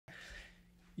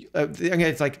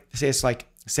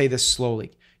say this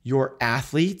slowly. Your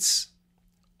athletes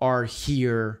are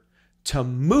here to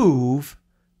move,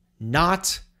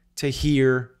 not to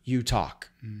hear you talk.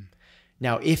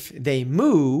 Now, if they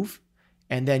move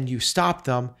and then you stop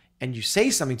them and you say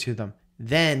something to them,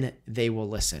 then they will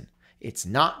listen. It's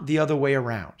not the other way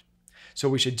around. So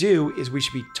what we should do is we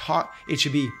should be taught,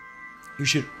 you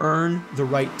should earn the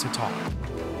right to talk.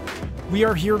 We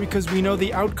are here because we know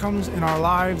the outcomes in our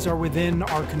lives are within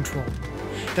our control.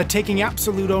 That taking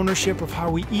absolute ownership of how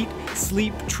we eat,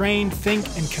 sleep, train, think,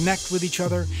 and connect with each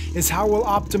other is how we'll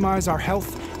optimize our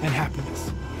health and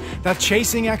happiness. That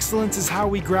chasing excellence is how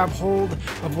we grab hold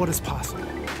of what is possible.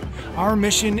 Our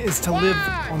mission is to live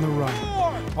on the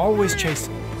run, always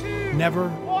chasing,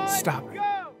 never stopping.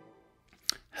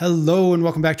 Hello and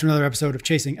welcome back to another episode of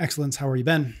Chasing Excellence. How are you,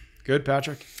 Ben? Good,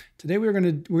 Patrick. Today we're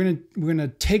gonna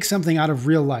take something out of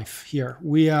real life here.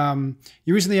 You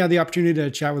recently had the opportunity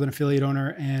to chat with an affiliate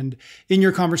owner, and in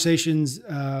your conversations,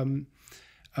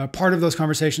 part of those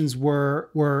conversations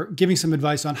were giving some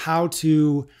advice on how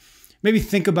to maybe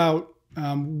think about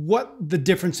what the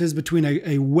difference is between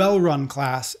a well-run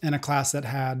class and a class that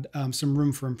had some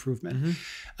room for improvement.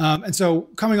 And so,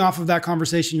 coming off of that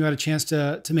conversation, you had a chance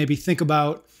to maybe think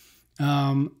about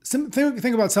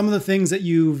think about some of the things that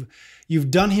you've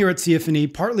done here at CF&E,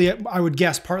 partly, I would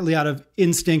guess, partly out of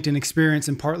instinct and experience,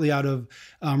 and partly out of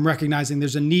recognizing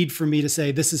there's a need for me to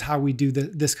say, this is how we do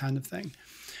this kind of thing.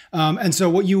 And so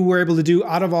what you were able to do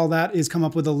out of all that is come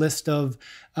up with a list of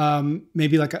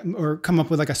or come up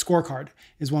with like a scorecard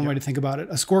is one way to think about it.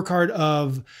 A scorecard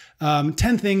of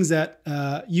 10 things that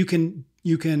you can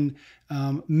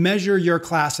measure your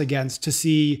class against to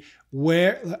see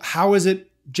how is it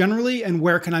generally, and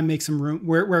where can I make some room,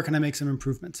 where can I make some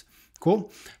improvements?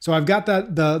 Cool. So I've got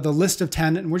the list of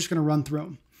 10, and we're just going to run through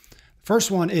them.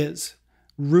 First one is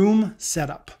room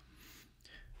setup.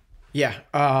 Yeah.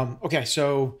 Okay.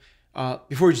 So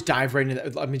before we just dive right into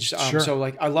that, let me just, Sure. So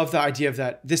like, I love the idea of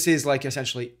that. This is like,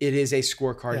 essentially, it is a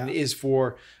scorecard. Yeah. And it is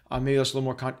for, maybe that's a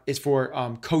little more, it's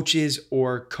for coaches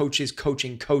or coaches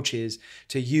coaching coaches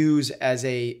to use as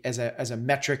a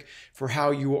metric for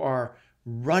how you are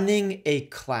running a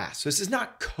class. So this is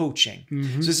not coaching.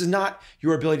 So this is not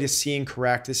your ability to see and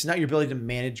correct. This is not your ability to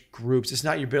manage groups. This is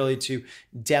not your ability to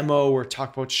demo or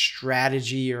talk about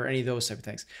strategy or any of those type of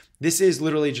things. This is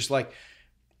literally just like,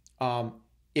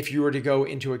 if you were to go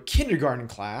into a kindergarten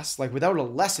class, like without a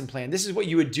lesson plan, this is what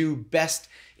you would do best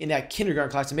in that kindergarten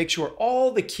class to make sure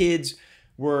all the kids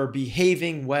were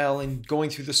behaving well and going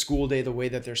through the school day the way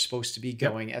that they're supposed to be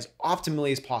going as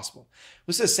optimally as possible.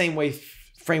 This is the same way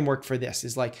framework for this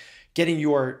is like getting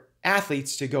your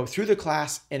athletes to go through the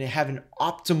class and have an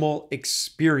optimal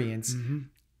experience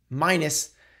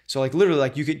minus. So like literally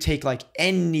like you could take like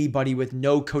anybody with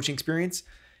no coaching experience.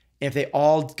 If they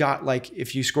all got like,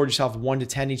 if you scored yourself 1 to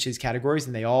 10 each of these categories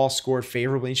and they all scored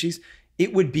favorably in each of these,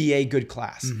 it would be a good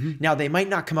class. Now they might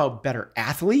not come out better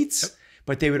athletes,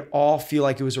 but they would all feel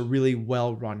like it was a really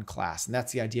well-run class. And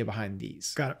that's the idea behind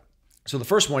these. Got it. So the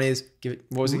first one is,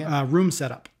 what was it again? Room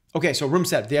setup. Okay, so room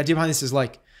setup. The idea behind this is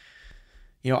like,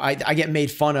 I get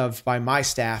made fun of by my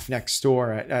staff next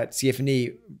door at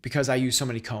CF&E because I use so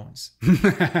many cones.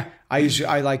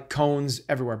 I like cones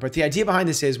everywhere. But the idea behind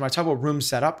this is when I talk about room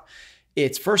setup,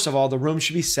 it's first of all, the room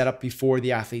should be set up before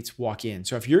the athletes walk in.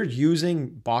 So if you're using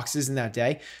boxes in that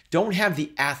day, don't have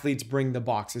the athletes bring the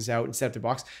boxes out and set up the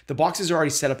box. The boxes are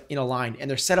already set up in a line and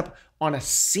they're set up on a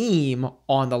seam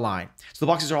on the line. So the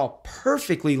boxes are all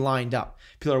perfectly lined up.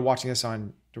 People are watching this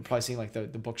on, they're probably seeing like the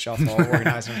bookshelf all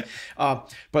organized.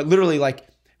 But literally like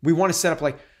we want to set up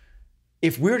like,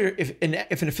 if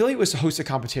an affiliate was to host a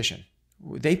competition,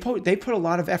 they put a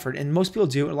lot of effort, and most people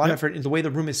do a lot of effort in the way the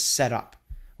room is set up.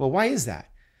 Well, why is that?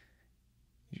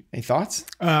 Any thoughts?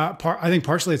 I think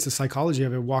partially it's the psychology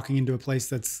of it. Walking into a place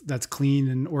that's clean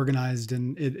and organized,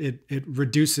 and it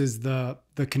reduces the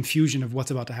confusion of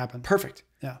what's about to happen. Perfect.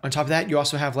 Yeah. On top of that, you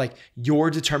also have like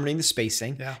you're determining the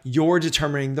spacing. Yeah. You're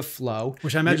determining the flow,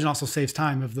 which I imagine also saves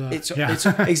time of the. It's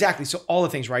exactly. So all the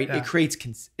things, right? Yeah. It creates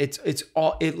it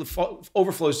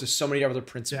overflows to so many other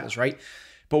principles, right?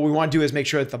 But what we want to do is make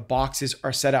sure that the boxes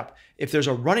are set up. If there's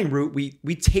a running route,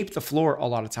 we tape the floor a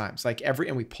lot of times,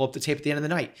 and we pull up the tape at the end of the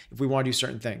night if we want to do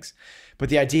certain things. But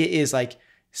the idea is like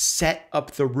set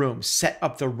up the room, set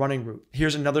up the running route.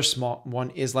 Here's another small one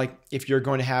is like if you're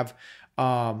going to have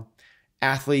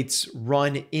athletes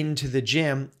run into the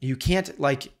gym, you can't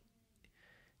like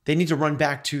they need to run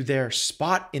back to their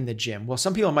spot in the gym. Well,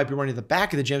 some people might be running to the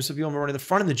back of the gym. Some people might be running to the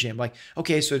front of the gym. Like,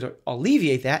 okay, so to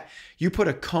alleviate that, you put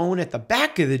a cone at the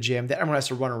back of the gym that everyone has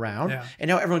to run around. Yeah. And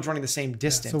now everyone's running the same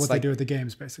distance. So what they do at the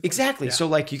games, basically. Exactly. Yeah. So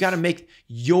like, you got to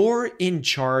you're in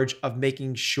charge of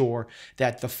making sure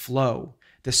that the flow,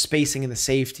 the spacing and the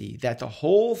safety, that the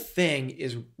whole thing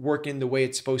is working the way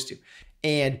it's supposed to.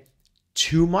 And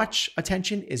too much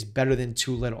attention is better than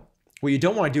too little. What you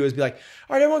don't want to do is be like,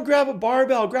 all right, everyone grab a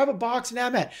barbell, grab a box and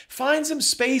ab mat, find some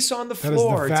space on the floor.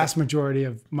 That is the vast majority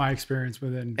of my experience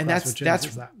within CrossFit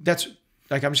gyms. That's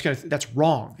like, that's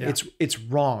wrong. Yeah. It's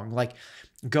wrong. Like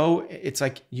it's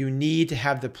like you need to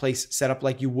have the place set up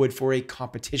like you would for a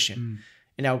competition.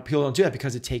 And now people don't do that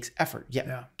because it takes effort.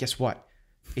 Yeah. Guess what?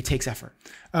 It takes effort.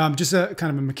 Just a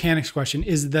kind of a mechanics question.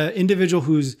 Is the individual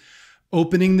who's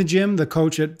opening the gym, the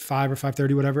coach at 5 or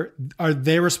 5:30, whatever, are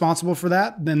they responsible for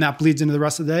that? Then that bleeds into the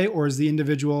rest of the day, or is the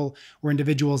individual or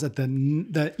individuals at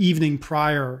the evening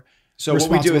prior so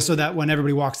responsible what we do is, so that when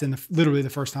everybody walks in, literally the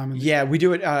first time? We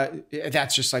do it.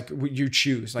 That's just like you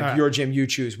choose, like your gym, you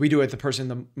choose. We do it the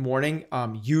person in the morning.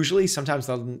 Usually, sometimes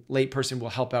the late person will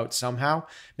help out somehow.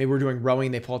 Maybe we're doing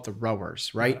rowing, they pull out the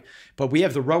rowers, right? But we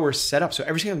have the rowers set up. So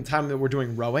every single time that we're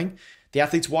doing rowing, the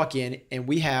athletes walk in and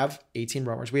we have 18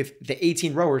 rowers. We have the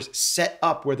 18 rowers set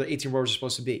up where the 18 rowers are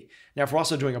supposed to be. Now, if we're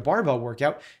also doing a barbell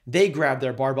workout, they grab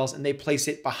their barbells and they place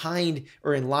it behind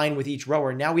or in line with each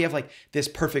rower. Now we have like this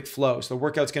perfect flow. So the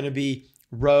workout's going to be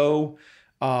row,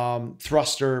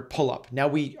 thruster, pull up. Now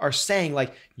we are saying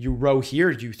like you row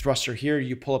here, you thruster here,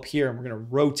 you pull up here, and we're going to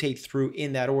rotate through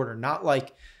in that order, not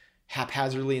like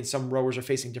haphazardly, and some rowers are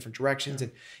facing different directions.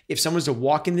 And if someone's to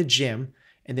walk in the gym,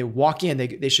 and they walk in,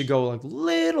 they should go like a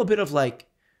little bit of like,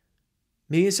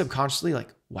 maybe subconsciously like,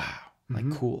 wow, like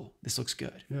cool, this looks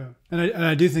good. Yeah. And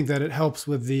I do think that it helps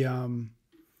with the,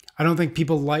 I don't think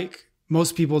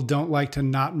most people don't like to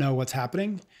not know what's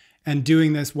happening, and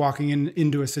doing this, walking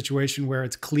into a situation where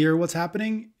it's clear what's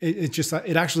happening,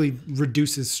 it actually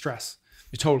reduces stress.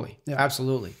 Totally. Yeah.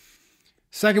 Absolutely.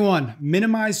 Second one,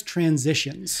 minimize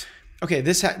transitions. Okay.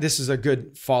 This is a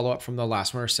good follow-up from the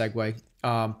last one, or segue.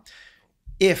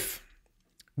 If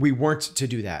we weren't to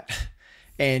do that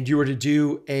and you were to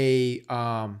do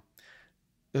the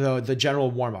general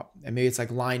warm-up, and maybe it's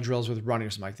like line drills with running or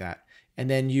something like that, and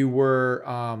then you were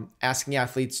asking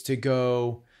athletes to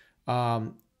go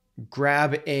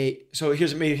grab so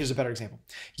here's a better example.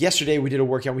 Yesterday we did a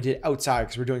workout, we did it outside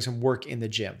because we're doing some work in the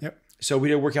gym. Yep. So we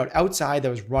did a workout outside that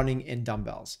was running in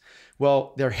dumbbells.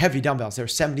 Well, they're heavy dumbbells. They're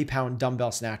 70-pound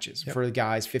dumbbell snatches for the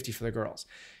guys, 50 for the girls.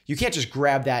 You can't just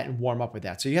grab that and warm up with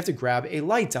that. So you have to grab a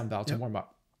light dumbbell to warm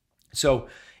up. So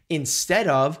instead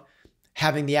of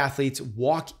having the athletes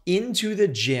walk into the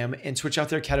gym and switch out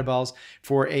their kettlebells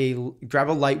for grab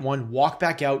a light one, walk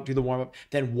back out, do the warm up,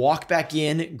 then walk back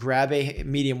in, grab a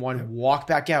medium one, walk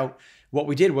back out. What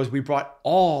we did was we brought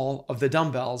all of the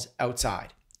dumbbells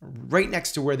outside, right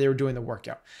next to where they were doing the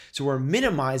workout. So we're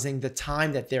minimizing the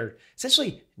time that they're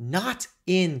essentially not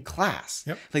in class.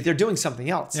 Yep. Like they're doing something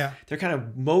else. Yeah. They're kind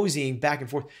of moseying back and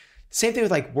forth. Same thing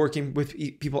with like working with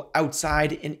people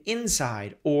outside and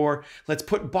inside, or let's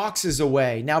put boxes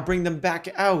away, now bring them back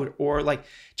out, or like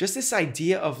just this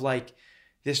idea of like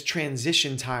this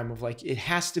transition time of like, it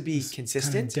has to be this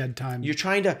consistent. Kind of dead time. You're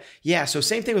trying to, so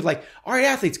same thing with like, all right,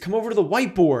 athletes, come over to the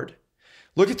whiteboard.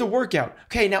 Look at the workout.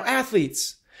 Okay, now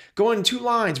athletes, go in 2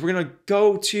 lines. We're going to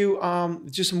go to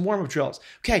do some warm-up drills.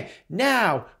 Okay,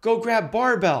 now go grab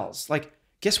barbells. Like,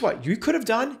 guess what you could have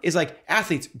done is like,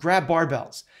 athletes, grab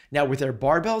barbells. Now with their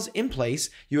barbells in place,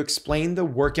 you explain the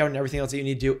workout and everything else that you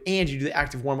need to do, and you do the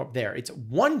active warm-up there. It's a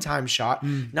one-time shot,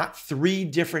 not 3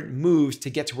 different moves to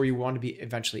get to where you want to be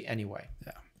eventually anyway.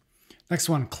 Yeah. Next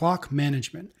one, clock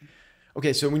management.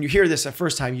 Okay, so when you hear this the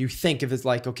first time, you think of it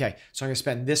like, okay, so I'm going to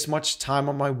spend this much time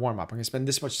on my warm-up. I'm going to spend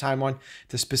this much time on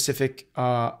the specific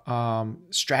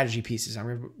strategy pieces. I'm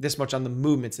going to this much on the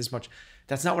movements, this much.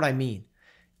 That's not what I mean.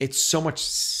 It's so much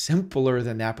simpler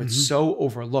than that, but so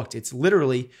overlooked. It's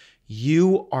literally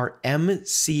you are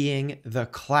emceeing the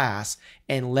class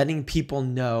and letting people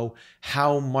know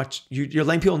how much, you're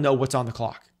letting people know what's on the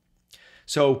clock.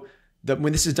 So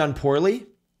when this is done poorly,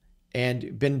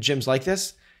 and been gyms like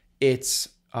this, it's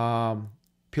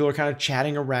people are kind of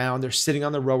chatting around. They're sitting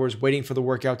on the rowers waiting for the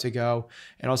workout to go.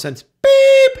 And all of a sudden,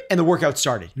 beep, and the workout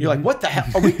started. You're like, what the hell?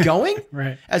 Are we going?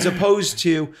 Right. As opposed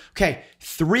to, okay,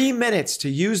 3 minutes to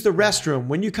use the restroom.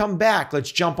 When you come back,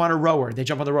 let's jump on a rower. They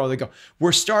jump on the rower. They go,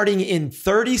 we're starting in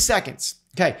 30 seconds.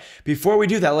 Okay, before we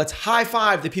do that, let's high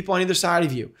five the people on either side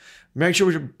of you. Make sure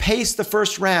we pace the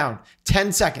first round,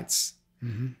 10 seconds.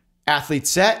 Athlete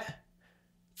set,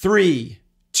 3,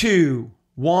 2,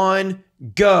 1,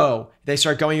 go. They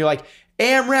start going, you're like,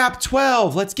 AMRAP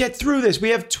 12, let's get through this. We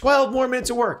have 12 more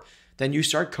minutes of work. Then you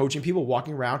start coaching people,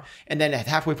 walking around. And then at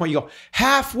halfway point, you go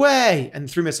halfway. And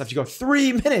 3 minutes left, you go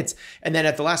 3 minutes. And then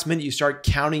at the last minute, you start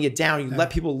counting it down. You let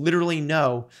people literally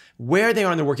know where they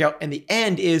are in the workout. And the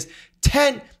end is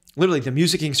 10, literally the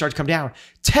music can start to come down.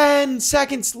 10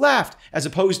 seconds left, as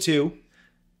opposed to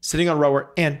sitting on a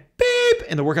rower and beep,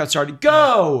 and the workout started,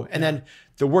 go. And then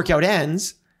the workout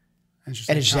ends. And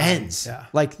it just ends. Yeah.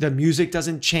 Like the music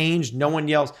doesn't change. No one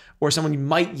yells, or someone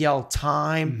might yell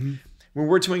time. When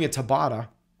we're doing a Tabata,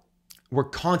 we're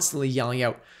constantly yelling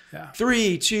out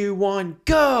 3, 2, 1,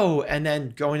 go. And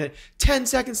then going to 10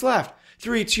 seconds left.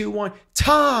 3, 2, 1,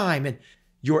 time. And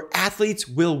your athletes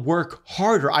will work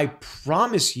harder. I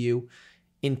promise you,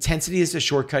 intensity is the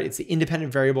shortcut. It's the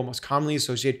independent variable most commonly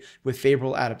associated with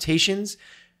favorable adaptations.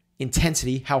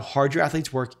 Intensity, how hard your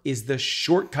athletes work, is the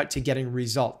shortcut to getting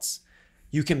results.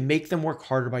 You can make them work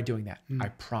harder by doing that. I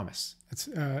promise.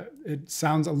 It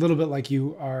sounds a little bit like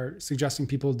you are suggesting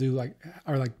people do like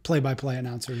play-by-play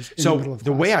announcers in the middle of class.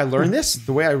 The way I learned this,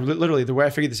 the way I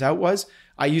figured this out was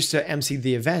I used to MC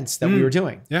the events that we were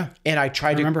doing. Yeah. And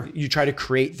you try to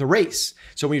create the race.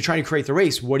 So when you're trying to create the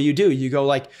race, what do? You go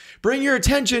like, bring your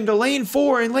attention to lane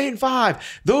 4 and lane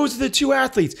 5. Those are the two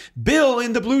athletes, Bill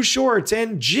in the blue shorts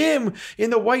and Jim in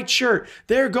the white shirt.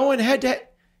 They're going head to head.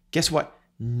 Guess what?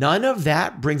 None of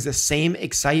that brings the same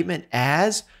excitement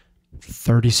as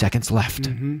 30 seconds left,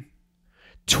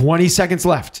 20 seconds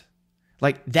left.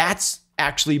 Like that's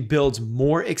actually builds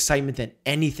more excitement than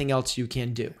anything else you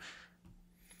can do.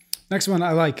 Next one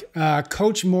I like,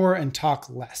 coach more and talk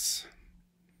less.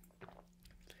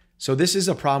 So this is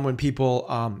a problem when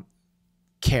people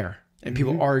care and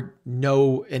people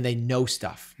they know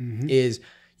stuff. Is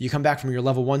you come back from your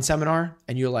level 1 seminar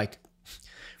and you're like,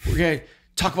 we're going to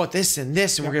talk about this and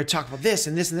this, and we're going to talk about this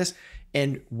and this and this.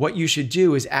 And what you should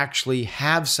do is actually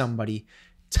have somebody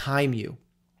time you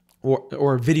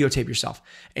or videotape yourself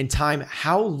and time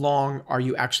how long are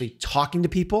you actually talking to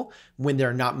people when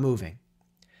they're not moving.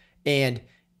 And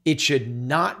it should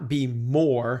not be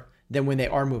more than when they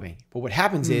are moving. But what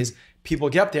happens is people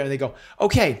get up there and they go,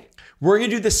 okay, we're going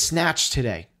to do the snatch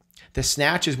today. The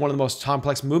snatch is one of the most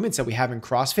complex movements that we have in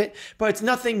CrossFit, but it's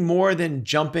nothing more than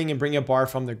jumping and bringing a bar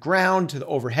from the ground to the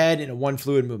overhead in a one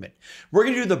fluid movement. We're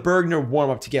going to do the Bergner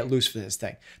warm-up to get loose for this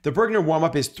thing. The Bergner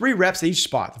warm-up is 3 reps at each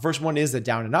spot. The first one is the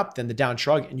down and up, then the down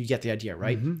shrug, and you get the idea,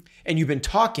 right? And you've been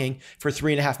talking for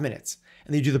 3.5 minutes,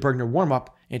 and then you do the Bergner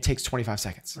warm-up, and it takes 25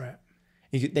 seconds. Right.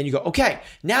 Then you go, okay,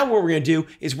 now what we're going to do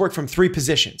is work from 3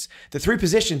 positions. The 3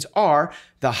 positions are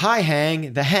the high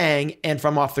hang, the hang, and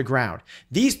from off the ground.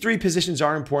 These 3 positions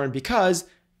are important because,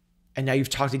 and now you've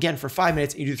talked again for 5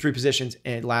 minutes, and you do 3 positions,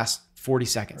 and it lasts 40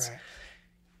 seconds.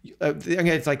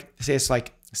 Right.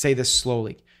 Say this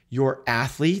slowly. Your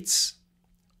athletes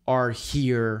are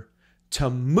here to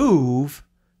move,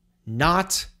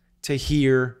 not to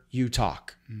hear you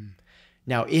talk.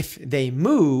 Now, if they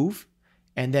move,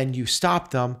 and then you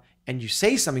stop them and you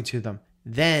say something to them,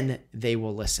 then they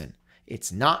will listen. It's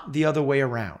not the other way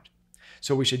around.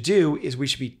 So what we should do is we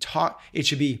should be taught,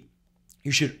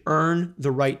 you should earn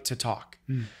the right to talk.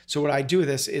 So what I do with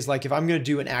this is like, if I'm going to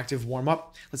do an active warm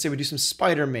up, let's say we do some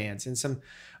Spider-Mans and some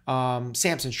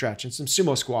Samson stretch and some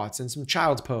sumo squats and some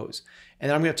child's pose. And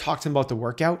then I'm going to talk to them about the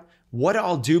workout. What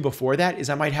I'll do before that is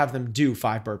I might have them do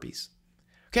 5 burpees.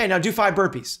 Okay, now do 5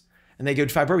 burpees. And they go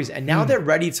to 5 burpees. And now they're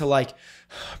ready to like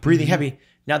breathing heavy.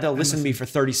 Now they'll listen to me for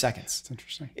 30 seconds. That's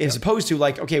interesting. As opposed to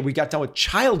like, okay, we got done with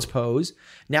child's pose.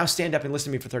 Now stand up and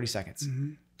listen to me for 30 seconds.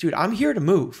 Dude, I'm here to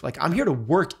move. Like I'm here to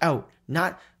work out,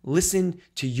 not listen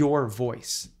to your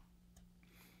voice.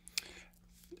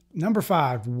 Number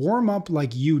 5, warm up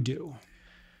like you do.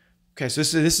 Okay, so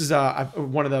this is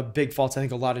one of the big faults I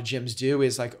think a lot of gyms do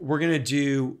is like, we're going to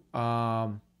do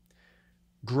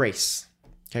grace.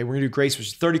 Okay, we're gonna do grace, which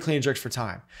is 30 clean and jerks for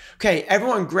time. Okay,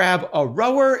 everyone grab a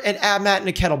rower, an ab mat, and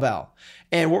a kettlebell.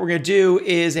 And what we're gonna do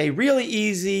is a really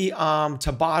easy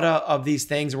Tabata of these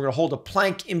things. And we're gonna hold a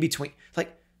plank in between.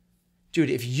 Like, dude,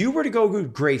 if you were to go do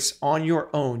grace on your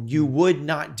own, you would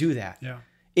not do that. Yeah.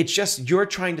 It's just you're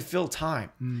trying to fill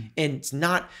time. And it's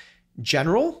not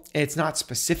general, and it's not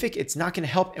specific. It's not gonna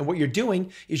help. And what you're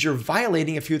doing is you're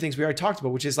violating a few things we already talked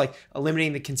about, which is like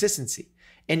eliminating the consistency.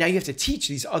 And now you have to teach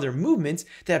these other movements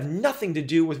that have nothing to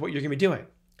do with what you're going to be doing.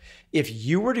 If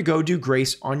you were to go do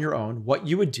grace on your own, what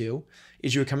you would do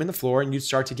is you would come in the floor and you'd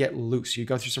start to get loose. You'd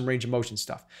go through some range of motion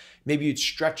stuff. Maybe you'd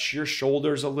stretch your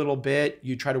shoulders a little bit.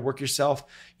 You try to work yourself,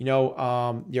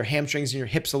 your hamstrings and your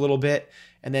hips a little bit.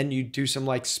 And then you do some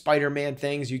like Spider-Man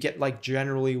things. You get like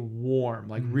generally warm,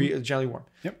 like generally warm.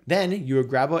 Yep. Then you would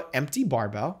grab an empty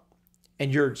barbell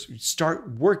and you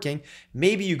start working.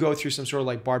 Maybe you go through some sort of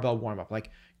like barbell warm-up, like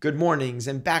good mornings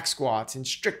and back squats and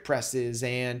strict presses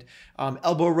and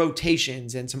elbow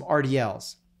rotations and some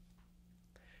RDLs.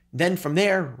 Then from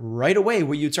there, right away,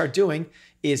 what you'd start doing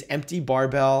is empty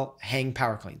barbell hang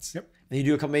power cleans. Yep. Then you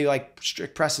do a couple maybe like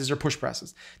strict presses or push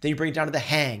presses. Then you bring it down to the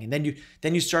hang, and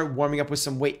then you start warming up with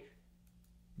some weight.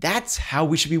 That's how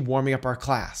we should be warming up our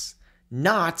class.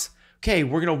 Not, okay,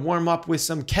 we're gonna warm up with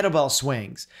some kettlebell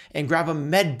swings and grab a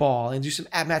med ball and do some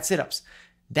ab mat sit-ups.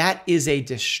 That is a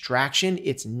distraction.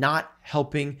 It's not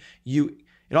helping you.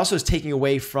 It also is taking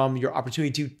away from your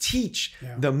opportunity to teach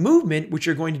the movement, which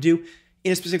you're going to do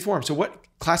in a specific form. So what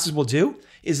classes will do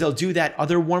is they'll do that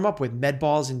other warm up with med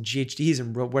balls and GHDs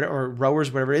and or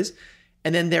rowers, whatever it is.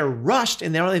 And then they're rushed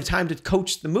and they don't have time to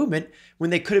coach the movement when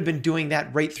they could have been doing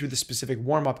that right through the specific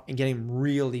warm up and getting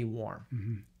really warm.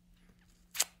 Mm-hmm.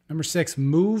 Number 6,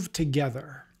 move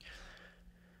together.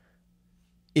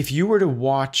 If you were to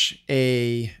watch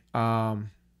a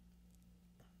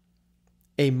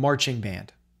marching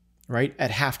band, right,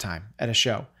 at halftime at a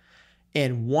show,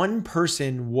 and one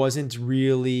person wasn't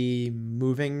really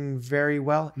moving very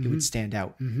well, it would stand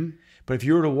out. But if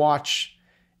you were to watch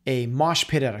a mosh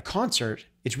pit at a concert,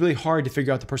 it's really hard to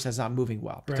figure out the person that's not moving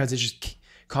well because it's just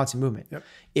constant movement. Yep.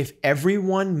 If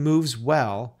everyone moves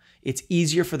well, it's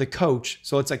easier for the coach.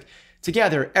 So it's like,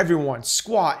 together, everyone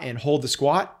squat and hold the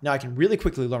squat. Now I can really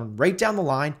quickly learn right down the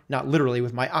line, not literally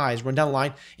with my eyes, run down the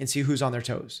line and see who's on their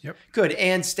toes. Yep. Good.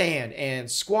 And stand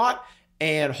and squat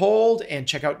and hold and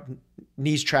check out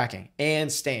knees tracking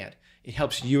and stand. It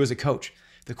helps you as a coach.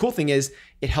 The cool thing is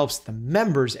it helps the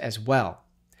members as well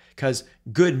because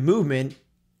good movement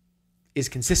is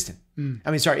consistent.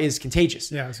 Is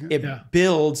contagious. Yeah, it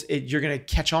builds it. You're going to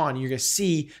catch on. You're going to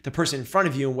see the person in front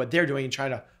of you and what they're doing and try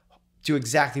to do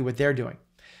exactly what they're doing.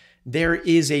 There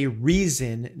is a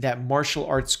reason that martial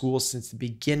arts schools since the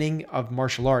beginning of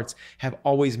martial arts have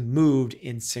always moved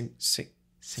in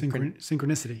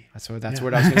synchronicity. That's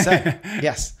what I was going to say.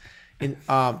 Yes. And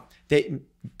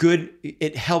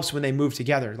it helps when they move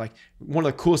together. Like one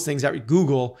of the coolest things that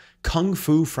Google Kung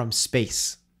Fu from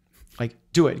space. Like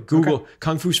do it. Google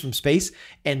Kung Fu from space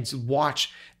and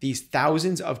watch these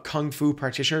thousands of Kung Fu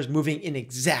practitioners moving in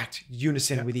exact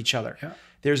unison with each other. Yeah.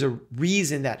 There's a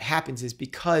reason that happens is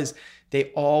because they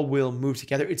all will move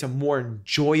together. It's a more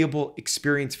enjoyable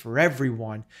experience for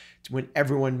everyone when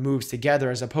everyone moves together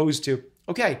as opposed to,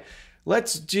 okay,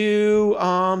 let's do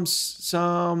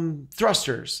some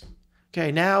thrusters.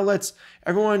 Okay, now let's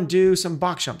everyone do some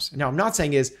box jumps. Now, I'm not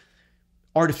saying is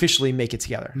artificially make it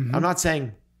together. I'm not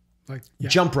saying like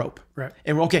jump rope. Right.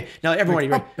 And okay, now everyone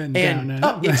like up and down and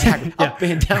up. Exactly. Up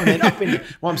and down and up and down.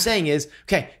 What I'm saying is,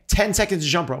 okay, 10 seconds of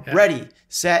jump rope. Yeah. Ready,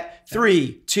 set,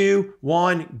 3, 2,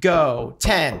 1, go.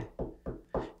 10,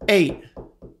 8,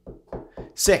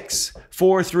 6,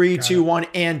 4, 3, 2, 1,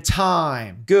 and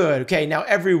time. Good. Okay, now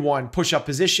everyone push up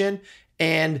position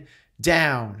and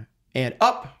down and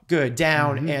up. Good.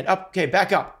 Down and up. Okay,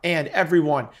 back up. And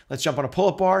everyone, let's jump on a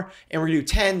pull-up bar. And we're going to do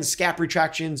 10 scap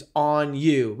retractions on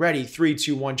you. Ready? 3,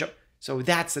 2, 1, jump. So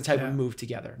that's the type of move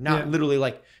together. Not literally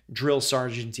like drill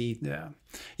sergeant-y. Yeah.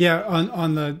 Yeah.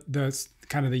 On the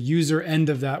kind of the user end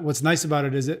of that, what's nice about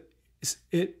it is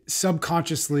it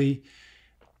subconsciously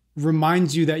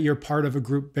reminds you that you're part of a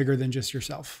group bigger than just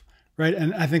yourself. Right.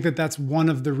 And I think that that's one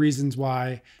of the reasons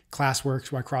why class works,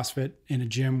 why CrossFit in a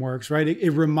gym works, right?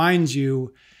 It reminds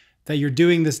you that you're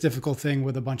doing this difficult thing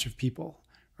with a bunch of people,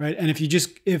 right? And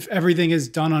if everything is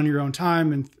done on your own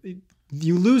time and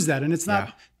you lose that, and it's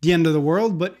not the end of the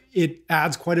world, but it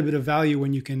adds quite a bit of value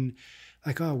when you can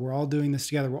like, oh, we're all doing this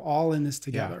together. We're all in this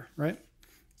together, right?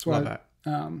 That's why. Love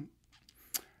that.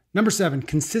 Number 7,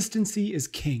 consistency is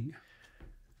king.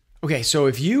 Okay, so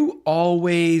if you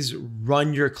always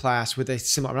run your class with a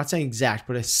similar, I'm not saying exact,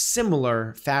 but a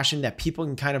similar fashion that people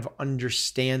can kind of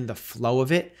understand the flow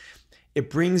of it,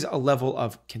 it brings a level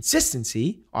of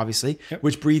consistency, obviously,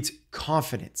 which breeds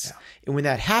confidence. Yeah. And when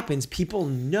that happens, people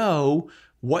know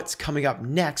what's coming up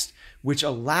next, which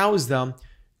allows them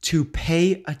to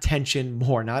pay attention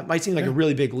more. Now, it might seem like a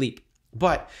really big leap,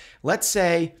 but let's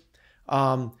say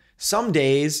some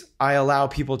days I allow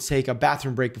people to take a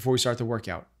bathroom break before we start the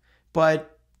workout.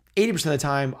 But 80% of the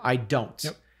time, I don't.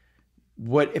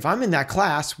 what if I'm in that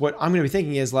class, what I'm going to be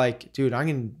thinking is like, dude, I'm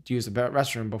going to use the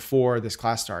restroom before this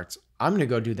class starts. I'm going to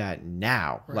go do that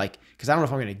now. Right. Like, cause I don't know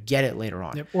if I'm going to get it later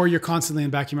on. Yep. Or you're constantly in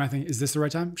the back of your mind thinking, is this the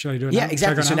right time? Should I do it now? Yeah,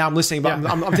 exactly. So now I'm listening about,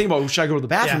 I'm thinking about, should I go to the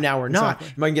bathroom now or not?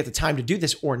 Exactly. Am I going to get the time to do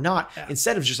this or not? Yeah.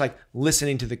 Instead of just like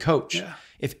listening to the coach. Yeah.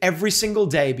 If every single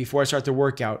day before I start the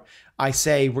workout, I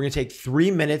say, we're going to take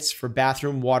 3 minutes for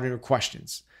bathroom, water, or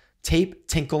questions. Tape,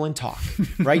 tinkle, and talk,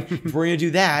 right? If we're going to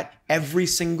do that every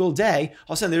single day,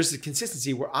 all of a sudden there's a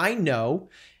consistency where I know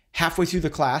halfway through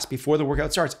the class, before the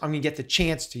workout starts, I'm going to get the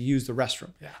chance to use the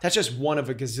restroom. Yeah. That's just one of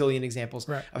a gazillion examples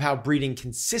of how breeding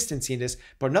consistency in this.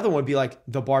 But another one would be like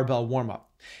the barbell warm-up.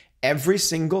 Every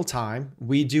single time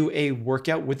we do a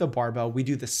workout with a barbell, we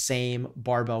do the same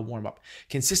barbell warm-up,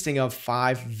 consisting of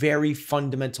 5 very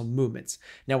fundamental movements.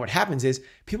 Now, what happens is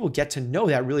people get to know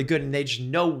that really good, and they just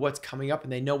know what's coming up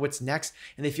and they know what's next,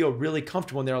 and they feel really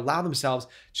comfortable, and they allow themselves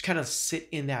to kind of sit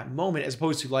in that moment, as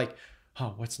opposed to like,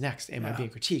 oh, what's next? Am I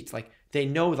being critiqued? Like, they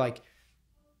know like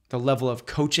the level of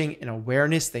coaching and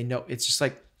awareness. They know it's just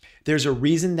like, there's a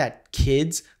reason that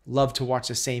kids love to watch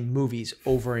the same movies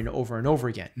over and over and over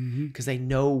again, because they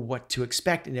know what to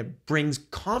expect, and it brings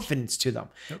confidence to them.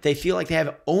 Yep. They feel like they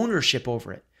have ownership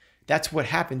over it. That's what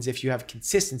happens if you have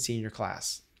consistency in your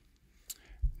class.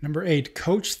 Number 8,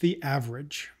 coach the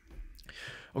average.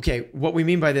 Okay, what we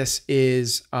mean by this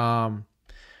is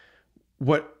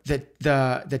what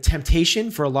the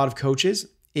temptation for a lot of coaches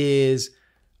is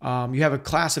you have a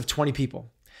class of 20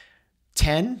 people.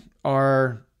 10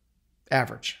 are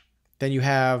average. Then you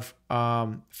have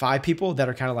 5 people that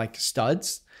are kind of like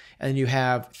studs. And then you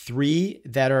have 3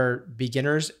 that are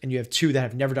beginners, and you have 2 that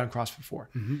have never done CrossFit before.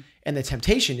 And the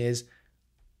temptation is,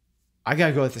 I got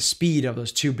to go at the speed of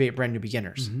those 2 brand new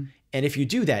beginners. And if you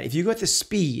do that, if you go at the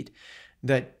speed,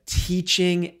 the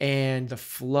teaching and the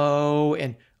flow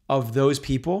and of those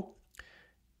people,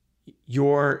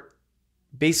 you're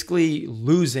basically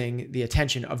losing the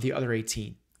attention of the other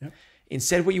 18. Yep.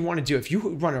 Instead, what you want to do, if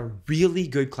you run a really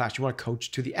good class, you want to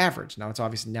coach to the average. Now, it's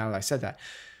obviously, now that I said that,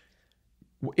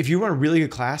 if you run a really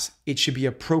good class, it should be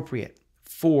appropriate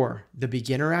for the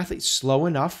beginner athlete, slow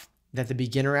enough that the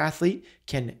beginner athlete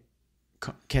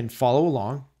can follow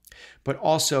along, but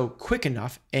also quick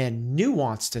enough and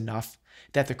nuanced enough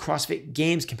that the CrossFit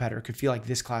Games competitor could feel like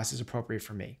this class is appropriate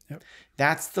for me. Yep.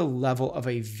 That's the level of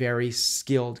a very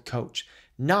skilled coach.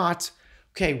 Not,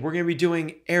 okay, we're going to be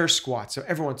doing air squats. So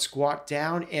everyone squat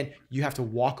down, and you have to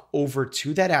walk over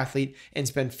to that athlete and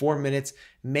spend 4 minutes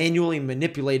manually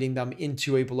manipulating them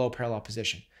into a below parallel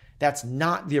position. That's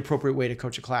not the appropriate way to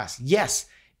coach a class. Yes,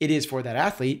 it is for that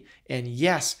athlete. And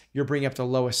yes, you're bringing up the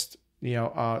lowest,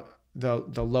 the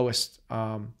lowest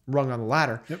rung on the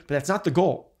ladder, but that's not the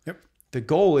goal. The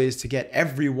goal is to get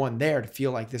everyone there to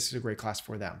feel like this is a great class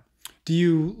for them. Do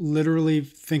you literally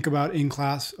think about in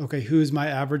class, okay, who's my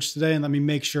average today? And let me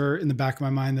make sure in the back of my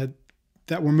mind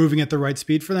that we're moving at the right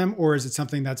speed for them? Or is it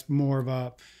something that's more of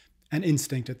an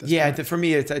instinct at this point? Yeah, for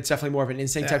me, it's definitely more of an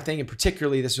instinct type thing. And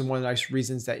particularly, this is one of the nice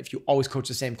reasons that if you always coach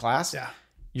the same class,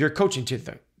 you're coaching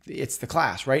to it's the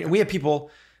class, right? And we have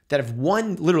people that have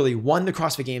literally won the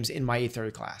CrossFit Games in my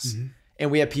 8:30 class.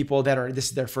 And we have people that this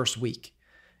is their first week.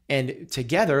 And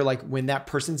together, like when that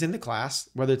person's in the class,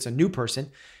 whether it's a new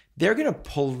person, they're going to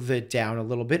pull it down a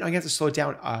little bit. I'm going to have to slow it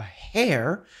down a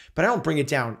hair, but I don't bring it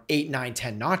down 8, 9,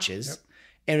 10 notches. Yep.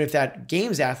 And if that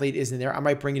games athlete is in there, I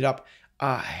might bring it up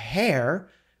a hair.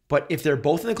 But if they're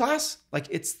both in the class, like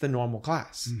it's the normal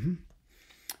class.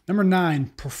 Number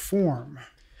 9, perform.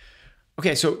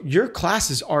 Okay, so your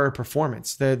classes are a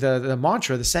performance. The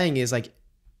mantra, the saying is like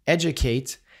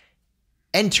educate,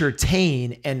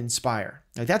 entertain, and inspire.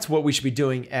 Like that's what we should be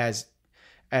doing as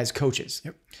coaches.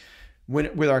 Yep.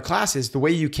 With our classes, the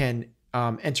way you can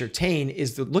entertain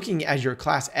is looking at your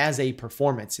class as a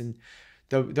performance. And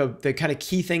the kind of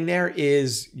key thing there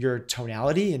is your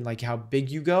tonality and like how big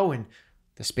you go and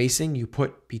the spacing you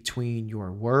put between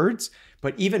your words.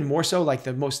 But even more so, like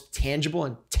the most tangible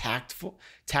and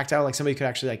tactile, like somebody could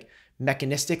actually like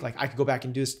mechanistic, like I could go back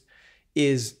and do this,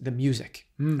 is the music.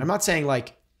 I'm not saying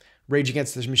like Rage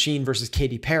Against the Machine versus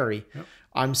Katy Perry. Yep.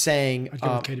 I'm saying I'd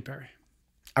go with Katy Perry.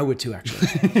 I would too,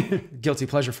 actually. Guilty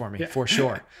pleasure for me, for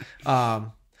sure.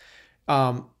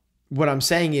 What I'm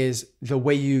saying is the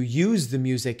way you use the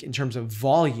music in terms of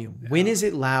volume. Yeah. When is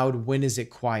it loud? When is it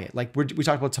quiet? Like we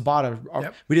talked about Tabata.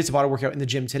 Yep. We did Tabata workout in the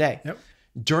gym today. Yep.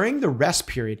 During the rest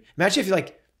period, imagine if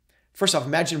you first off,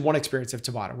 imagine one experience of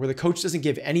Tabata where the coach doesn't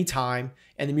give any time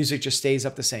and the music just stays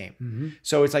up the same.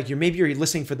 So it's like you're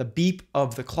listening for the beep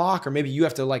of the clock, or maybe you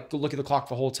have to like look at the clock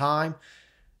the whole time.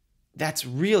 That's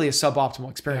really a suboptimal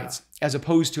experience, as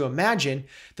opposed to imagine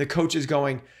the coach is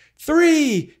going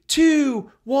 3,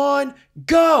 2, 1,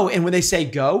 go. And when they say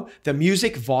go, the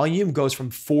music volume goes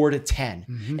from 4 to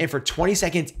 10. And for 20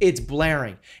 seconds, it's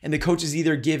blaring. And the coach is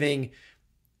either giving,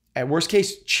 at worst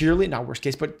case, cheerleading, not worst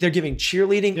case, but they're giving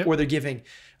cheerleading, or they're giving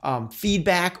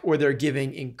feedback, or they're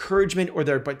giving encouragement,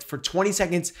 but for 20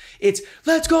 seconds, it's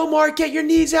let's go, Mark, get your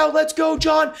knees out. Let's go,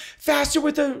 John, faster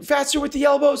with the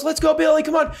elbows. Let's go, Billy,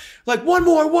 come on. Like one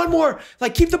more,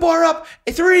 like keep the bar up.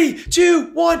 3,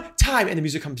 2, 1, time. And the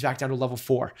music comes back down to level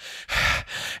 4.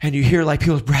 And you hear like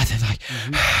people's breath and like,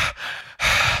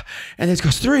 and then it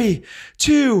goes 3,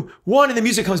 2, 1. And the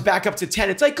music comes back up to 10.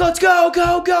 It's like, let's go,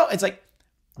 go, go. It's like,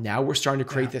 now we're starting to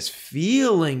create this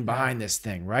feeling behind this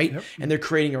thing, right? And they're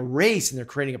creating a race and they're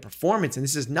creating a performance. And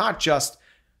this is not just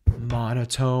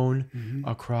monotone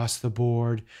across the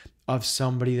board of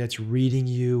somebody that's reading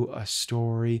you a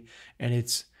story and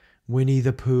it's Winnie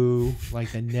the Pooh,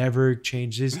 like that never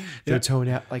changes their tone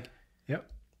out. Like,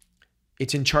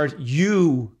 it's in charge.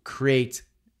 You create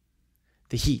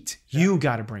the heat. You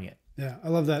got to bring it. Yeah. I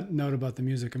love that note about the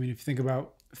music. I mean, if you think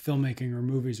about filmmaking or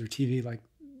movies or TV, like,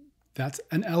 that's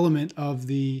an element of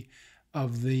the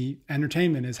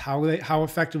entertainment, is how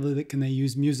effectively can they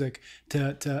use music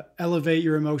to elevate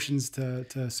your emotions,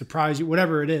 to surprise you,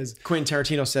 whatever it is. Quentin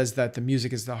Tarantino says that the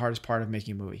music is the hardest part of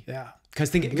making a movie. Yeah,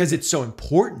 because it's so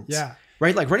important. Yeah,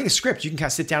 right. Like writing a script, you can kind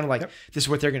of sit down and like this is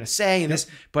what they're gonna say and this,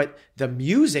 but the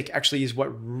music actually is what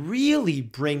really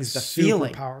brings the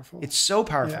feeling. Powerful. It's so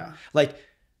powerful. Yeah. Like.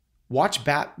 Watch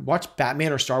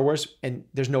Batman or Star Wars and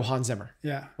there's no Hans Zimmer.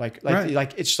 Yeah. Like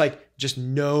it's like just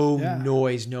no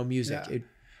noise, no music.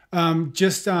 Yeah.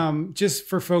 Just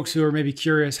for folks who are maybe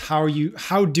curious, how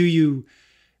do you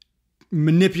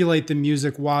manipulate the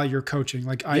music while you're coaching?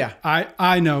 Like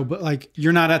I know, but like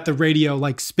you're not at the radio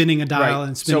like spinning a dial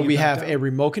and spinning. So we have a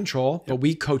remote control, but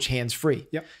we coach hands free.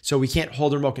 Yep. So we can't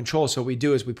hold the remote control. So what we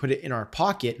do is we put it in our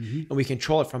pocket and we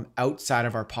control it from outside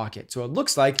of our pocket. So it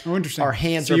looks like our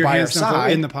hands are by our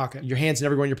side in the pocket. Your hands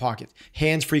never go in your pocket.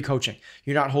 Hands free coaching.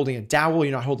 You're not holding a dowel.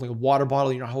 You're not holding a water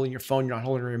bottle. You're not holding your phone. You're not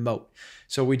holding a remote.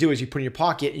 So what we do is you put in your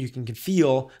pocket and you can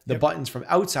feel the buttons from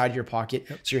outside your pocket.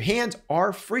 So your hands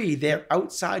are free. They're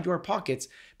outside your pockets.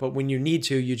 But when you need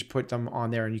to, you just put them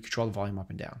on there and you control the volume up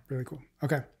and down. Really cool.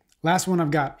 Okay. Last one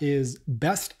I've got is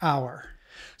best hour.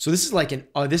 So this is like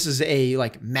this is a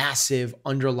like massive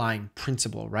underlying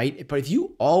principle, right? But if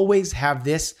you always have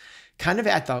this kind of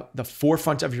at the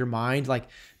forefront of your mind, like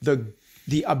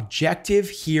the objective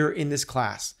here in this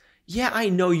class. Yeah, I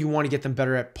know you want to get them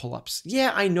better at pull-ups.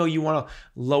 Yeah, I know you want to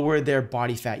lower their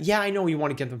body fat. Yeah, I know you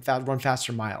want to get them run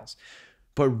faster miles.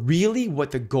 But really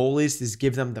what the goal is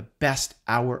give them the best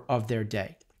hour of their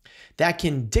day. That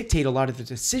can dictate a lot of the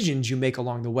decisions you make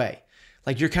along the way.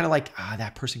 Like you're kind of like,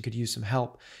 that person could use some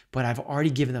help, but I've already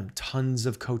given them tons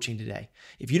of coaching today.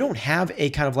 If you don't have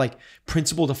a kind of like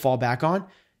principle to fall back on,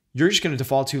 you're just going to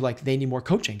default to like, they need more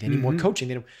coaching. They need more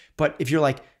coaching. But if you're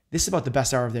like, this is about the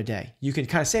best hour of their day, you can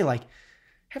kind of say like,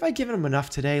 have I given them enough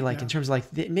today? Like in terms of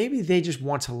like, maybe they just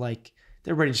want to like,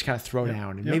 they're ready to just kind of throw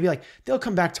down and maybe like they'll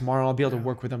come back tomorrow. I'll be able to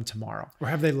work with them tomorrow. Or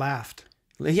have they laughed?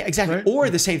 Yeah, exactly. Right? Or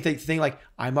the same thing like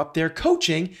I'm up there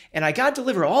coaching and I got to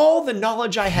deliver all the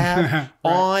knowledge I have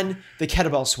on the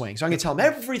kettlebell swing. So I'm going to tell them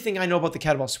everything I know about the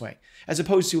kettlebell swing, as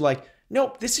opposed to like,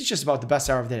 nope, this is just about the best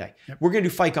hour of the day. We're going to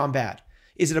do fight gone bad.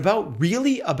 Is it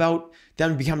really about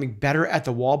them becoming better at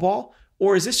the wall ball?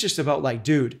 Or is this just about like,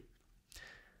 dude,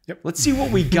 let's see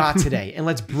what we got today and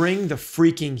let's bring the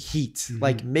freaking heat,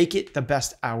 like make it the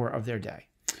best hour of their day.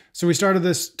 So we started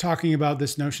this talking about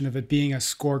this notion of it being a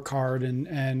scorecard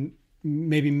and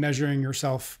maybe measuring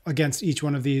yourself against each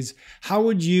one of these. How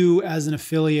would you, as an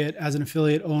affiliate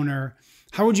owner,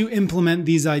 how would you implement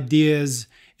these ideas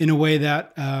in a way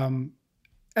that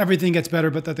everything gets better,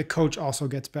 but that the coach also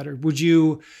gets better? Would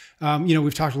you,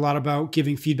 we've talked a lot about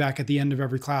giving feedback at the end of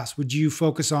every class. Would you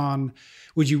focus on,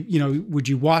 would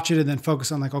you watch it and then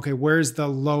focus on like, okay, where's the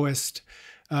lowest,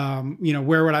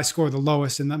 where would I score the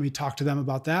lowest? And let me talk to them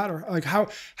about that. Or like,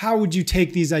 how would you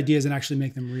take these ideas and actually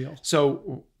make them real?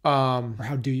 So, or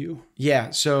how do you? Yeah.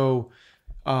 So,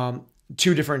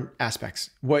 two different aspects.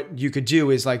 What you could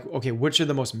do is like, okay, which are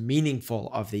the most meaningful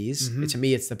of these? To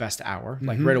me, it's the best hour.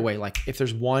 Like right away, like if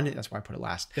there's one, that's why I put it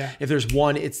last. Yeah. If there's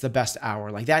one, it's the best hour.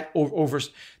 Like that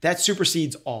that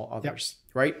supersedes all others,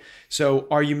 right? So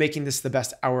are you making this the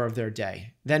best hour of their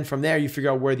day? Then from there, you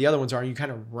figure out where the other ones are and you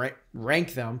kind of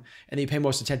rank them and then you pay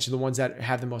most attention to the ones that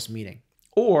have the most meaning.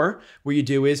 Or what you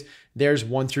do is there's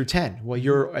 1 through 10. Well,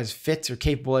 you're as fit or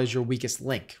capable as your weakest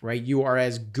link, right? You are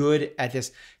as good at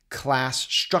this class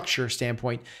structure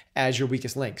standpoint as your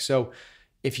weakest link. So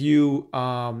if you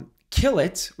kill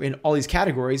it in all these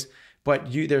categories,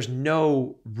 but there's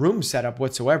no room setup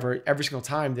whatsoever. Every single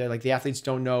time they're like, the athletes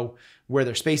don't know where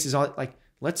their space is on. Like,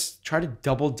 let's try to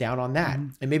double down on that.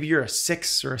 And maybe you're a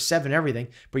 6 or a 7 everything,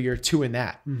 but you're a 2 in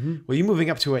that. Well, you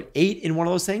moving up to an 8 in one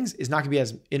of those things is not going to be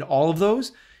as, in all of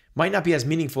those, might not be as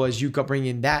meaningful as you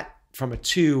bringing that from a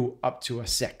 2 up to a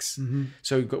 6.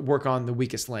 So you work on the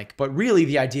weakest link. But really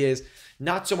the idea is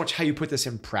not so much how you put this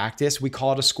in practice. We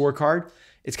call it a scorecard.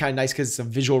 It's kind of nice because it's a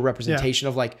visual representation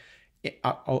of like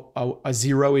a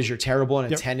 0 is your terrible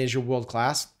and a 10 is your world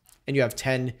class. And you have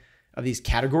 10 of these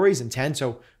categories and 10.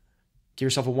 So give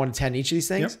yourself a 1 to 10 in each of these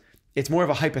things. It's more of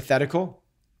a hypothetical,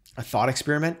 a thought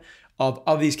experiment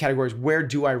of these categories. Where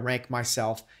do I rank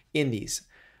myself in these?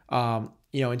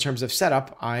 In terms of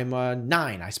setup, I'm a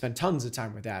 9. I spend tons of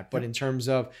time with that. But in terms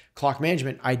of clock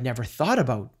management, I'd never thought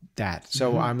about that.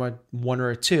 So I'm a 1 or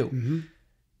a 2.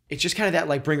 It's just kind of that,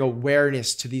 like, bring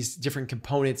awareness to these different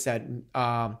components that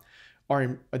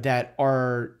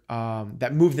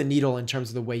that move the needle in terms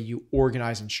of the way you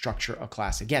organize and structure a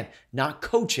class. Again, not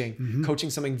coaching, coaching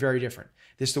something very different.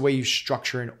 This is the way you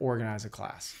structure and organize a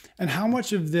class. And how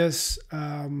much of this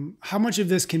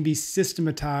can be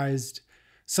systematized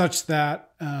such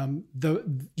that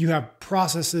you have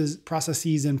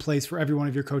processes in place for every one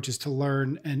of your coaches to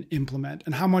learn and implement?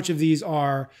 And how much of these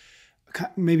are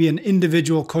maybe an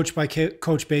individual coach by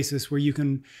coach basis where you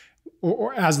can,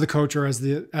 or as the coach or as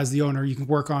the owner, you can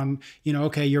work on,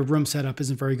 okay, your room setup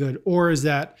isn't very good. Or is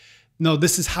that, no,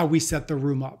 this is how we set the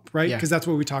room up, right? Because that's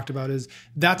what we talked about is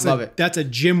that's a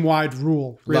gym wide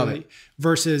rule, really,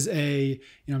 versus I'm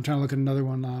trying to look at another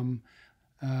one,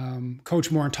 coach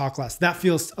more and talk less. That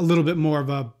feels a little bit more of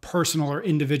a personal or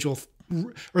individual,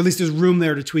 or at least there's room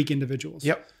there to tweak individuals.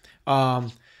 Yep.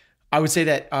 I would say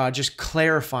that just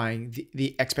clarifying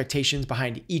the expectations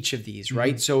behind each of these,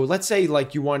 right? So let's say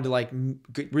like you wanted to like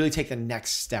really take the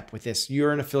next step with this.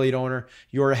 You're an affiliate owner,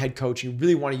 you're a head coach, you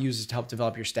really want to use this to help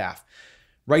develop your staff.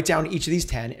 Write down each of these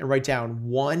 10 and write down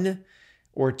 1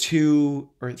 or 2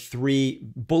 or 3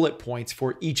 bullet points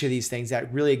for each of these things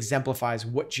that really exemplifies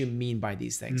what you mean by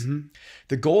these things.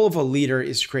 The goal of a leader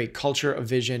is to create culture, a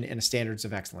vision, and a standards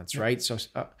of excellence, right? So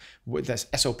with the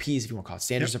SOPs, if you want to call it,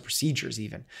 standards of procedures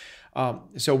even.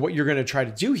 So what you're going to try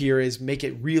to do here is make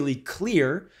it really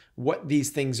clear what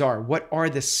these things are. What are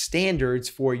the standards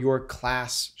for your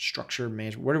class structure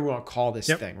management, whatever we want to call this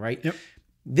thing, right?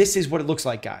 This is what it looks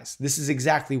like, guys. This is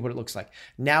exactly what it looks like.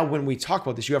 Now, when we talk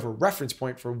about this, you have a reference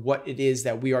point for what it is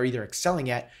that we are either excelling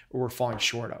at or we're falling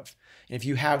short of. And if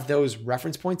you have those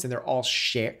reference points and they're all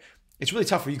shared, it's really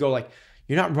tough where you go like,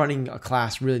 you're not running a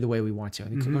class really the way we want to.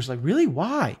 And the coach is like, really?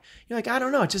 Why? You're like, I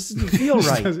don't know. It just doesn't feel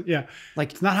right.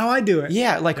 Like, it's not how I do it.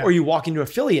 Or you walk into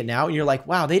affiliate now and you're like,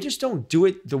 wow, they just don't do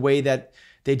it the way that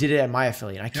they did it at my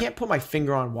affiliate. I can't put my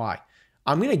finger on why.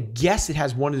 I'm going to guess it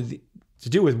has to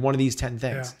do with one of these 10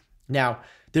 things. Now,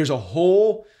 there's a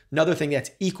whole another thing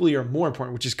that's equally or more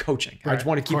important, which is coaching. I just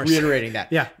want to keep reiterating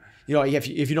that.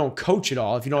 If you don't coach at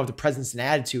all, if you don't have the presence and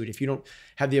attitude, if you don't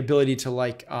have the ability to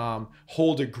like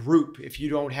hold a group, if you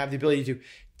don't have the ability to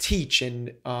teach,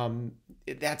 and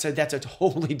that's a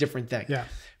totally different thing.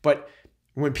 But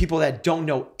when people that don't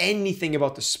know anything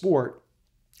about the sport,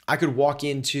 I could walk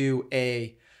into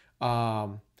a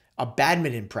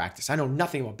badminton practice. I know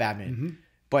nothing about badminton,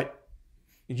 but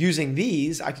using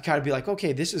these, I could kind of be like,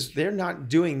 okay, they're not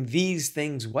doing these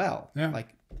things well. Like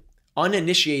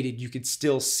uninitiated, you could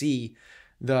still see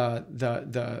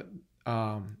the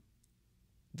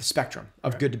spectrum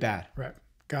of good to bad. Right.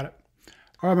 Got it.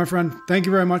 All right, my friend. Thank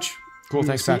you very much. Cool.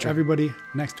 Thanks, Patrick. Everybody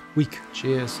next week.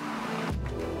 Cheers.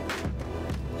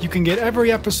 You can get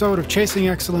every episode of Chasing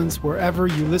Excellence wherever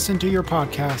you listen to your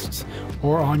podcasts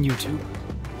or on YouTube.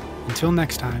 Until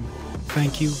next time,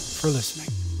 thank you for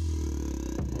listening.